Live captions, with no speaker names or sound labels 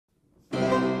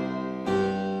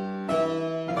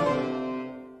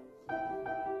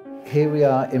Here we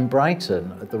are in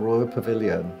Brighton at the Royal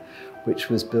Pavilion, which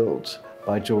was built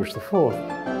by George IV.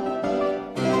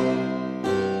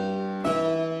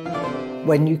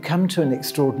 When you come to an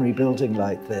extraordinary building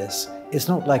like this, it's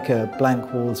not like a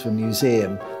blank walls of a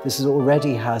museum. This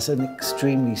already has an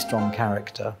extremely strong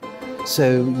character,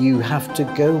 so you have to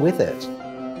go with it.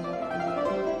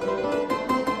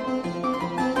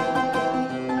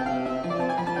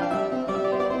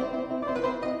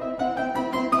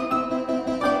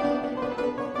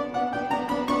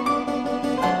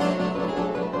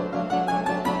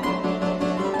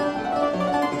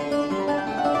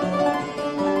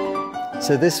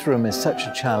 So this room is such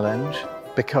a challenge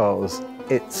because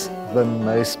it's the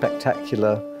most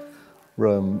spectacular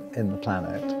room in the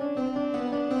planet.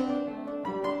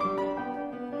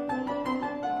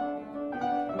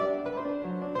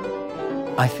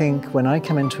 I think when I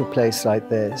come into a place like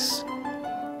this,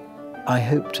 I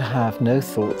hope to have no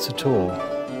thoughts at all,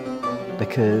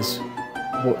 because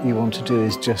what you want to do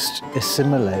is just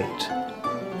assimilate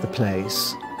the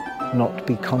place, not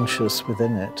be conscious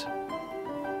within it.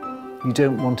 You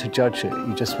don't want to judge it,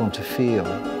 you just want to feel.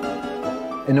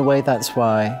 In a way, that's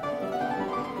why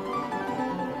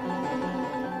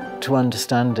to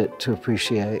understand it, to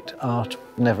appreciate art,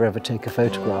 never ever take a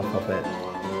photograph of it,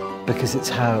 because it's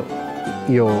how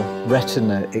your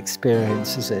retina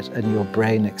experiences it and your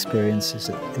brain experiences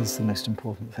it is the most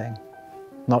important thing,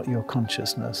 not your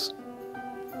consciousness.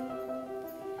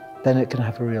 Then it can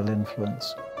have a real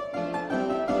influence.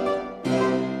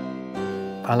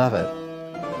 I love it.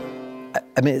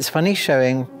 I mean, it's funny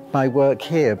showing my work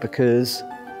here because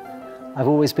I've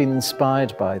always been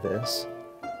inspired by this,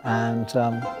 and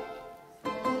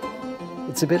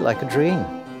it's a bit like a dream.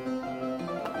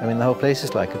 I mean, the whole place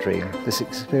is like a dream. This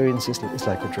experience is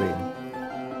like a dream.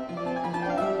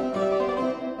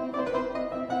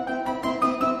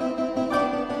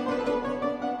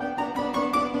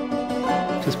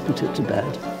 Just put it to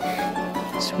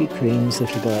bed. Sweet dreams,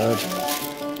 little bird.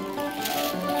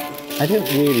 I don't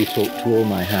really talk to all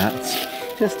my hats,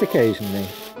 just occasionally.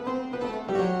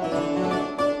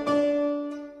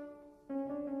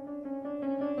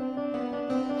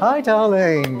 Hi,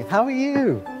 darling. How are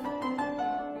you?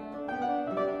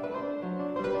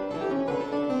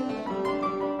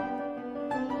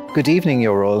 Good evening,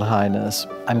 Your Royal Highness.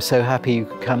 I'm so happy you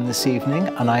could come this evening,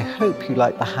 and I hope you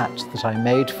like the hat that I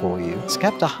made for you.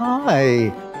 Skepta,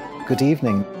 hi. Good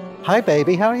evening. Hi,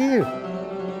 baby. How are you?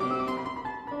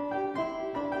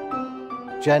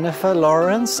 Jennifer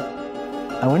Lawrence,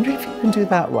 I wonder if you can do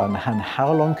that one, and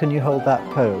how long can you hold that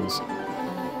pose?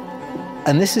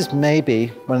 And this is maybe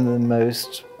one of the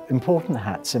most important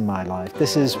hats in my life.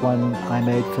 This is one I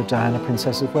made for Diana,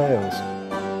 Princess of Wales.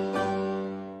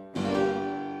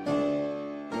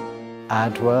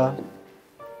 Adwa.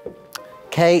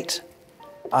 Kate,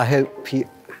 I hope you,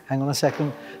 hang on a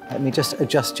second, let me just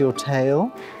adjust your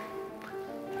tail.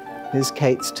 Here's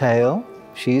Kate's tail.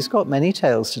 She's got many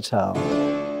tales to tell.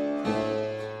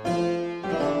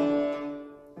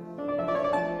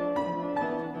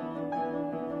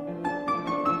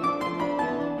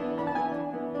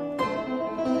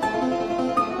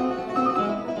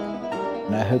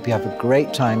 And I hope you have a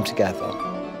great time together.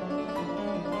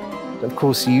 Of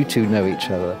course, you two know each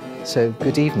other. So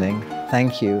good evening,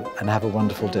 thank you, and have a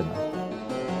wonderful dinner.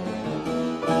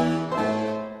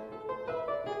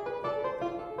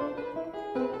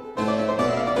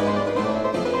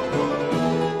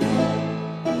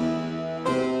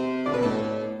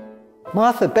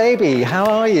 Martha, baby, how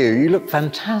are you? You look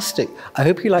fantastic. I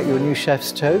hope you like your new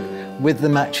chef's toque with the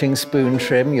matching spoon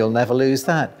trim. You'll never lose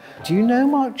that. Do you know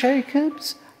Marc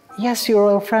Jacobs? Yes, you're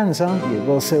old friends, aren't you?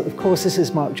 Well, so of course this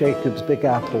is Marc Jacobs' Big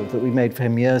Apple that we made for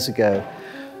him years ago.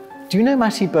 Do you know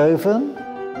Matty Bovan?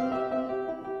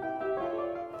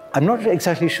 I'm not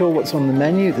exactly sure what's on the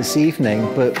menu this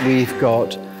evening, but we've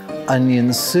got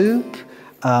onion soup.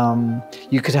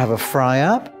 You could have a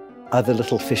fry-up, other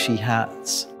little fishy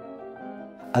hats,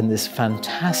 and this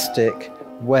fantastic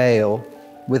whale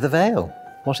with a veil.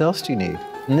 What else do you need?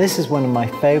 And this is one of my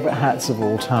favorite hats of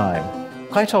all time.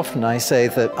 Quite often I say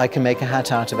that I can make a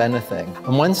hat out of anything.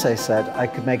 And once I said I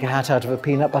could make a hat out of a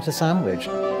peanut butter sandwich.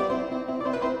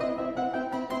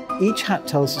 Each hat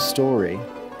tells a story.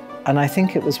 And I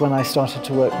think it was when I started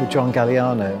to work with John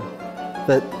Galliano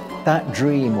that that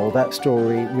dream or that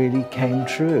story really came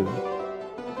true.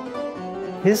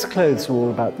 His clothes were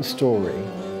all about the story,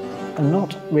 and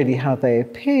not really how they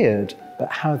appeared,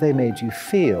 but how they made you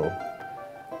feel.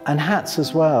 And hats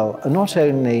as well are not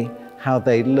only how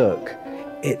they look,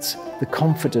 it's the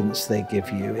confidence they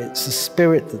give you, it's the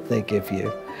spirit that they give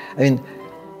you. I mean,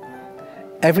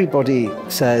 Everybody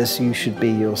says you should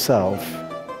be yourself,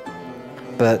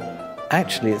 but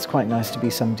actually it's quite nice to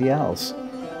be somebody else.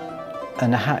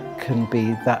 And a hat can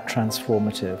be that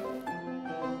transformative.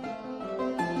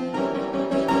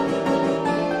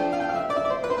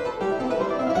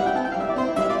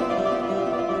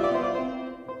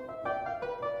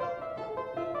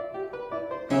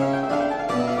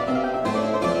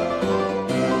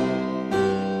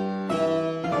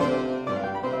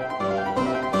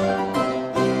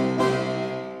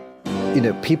 You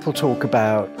know, people talk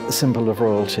about the symbol of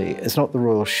royalty. It's not the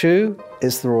royal shoe,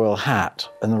 it's the royal hat,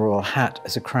 and the royal hat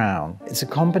is a crown. It's a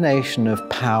combination of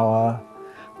power,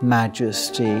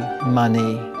 majesty,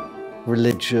 money,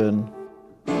 religion.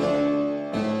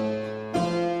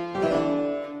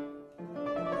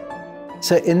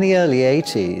 So in the early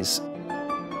 80s,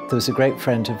 there was a great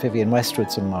friend of Vivienne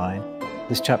Westwood's and mine,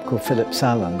 this chap called Philip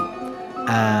Salon,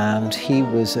 and he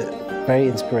was very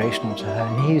inspirational to her,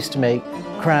 and he used to make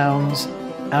crowns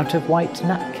out of white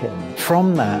napkin.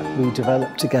 From that, we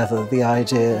developed together the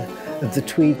idea of the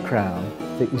tweed crown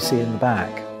that you see in the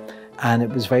back. And it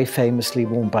was very famously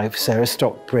worn by Sarah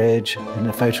Stockbridge in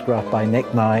a photograph by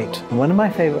Nick Knight. And one of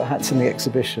my favourite hats in the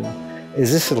exhibition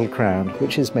is this little crown,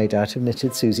 which is made out of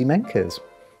knitted Susie Menkers.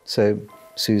 So,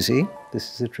 Susie,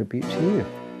 this is a tribute to you.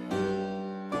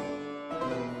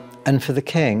 And for the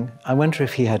king, I wonder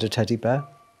if he had a teddy bear.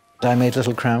 I made a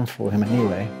little crown for him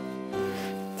anyway.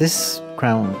 This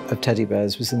crown of teddy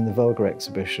bears was in the Vulgar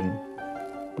exhibition,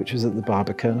 which was at the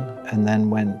Barbican, and then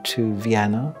went to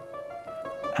Vienna,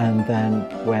 and then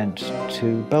went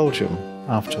to Belgium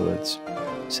afterwards.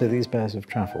 So these bears have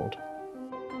travelled.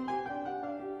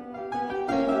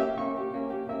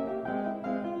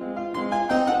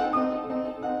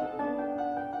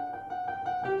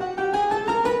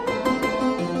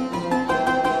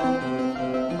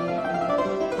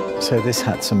 So this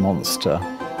hat's a monster.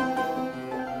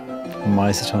 And why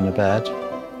is it on a bed?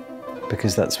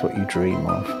 Because that's what you dream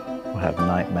of, or have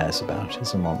nightmares about,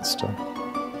 as a monster.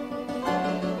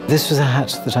 This was a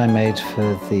hat that I made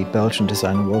for the Belgian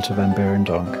designer Walter van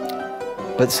Beirendonck.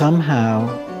 But somehow,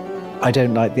 I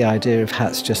don't like the idea of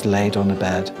hats just laid on a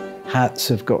bed. Hats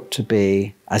have got to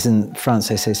be, as in France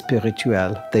they say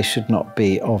spirituel, they should not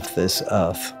be of this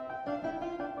earth.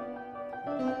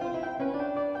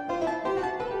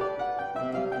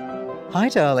 Hi,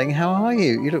 darling, how are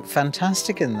you? You look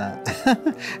fantastic in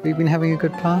that. We've been having a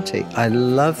good party. I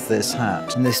love this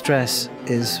hat. And this dress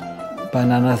is by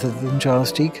none other than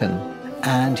Giles Deacon.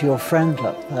 And your friend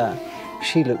up there,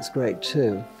 she looks great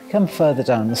too. Come further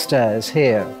down the stairs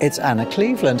here. It's Anna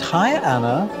Cleveland. Hi,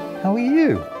 Anna. How are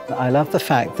you? I love the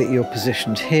fact that you're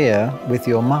positioned here with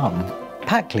your mum,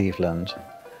 Pat Cleveland.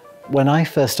 When I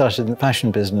first started in the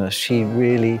fashion business, she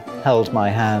really held my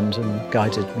hand and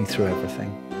guided me through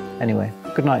everything. Anyway,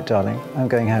 good night, darling. I'm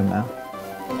going home now.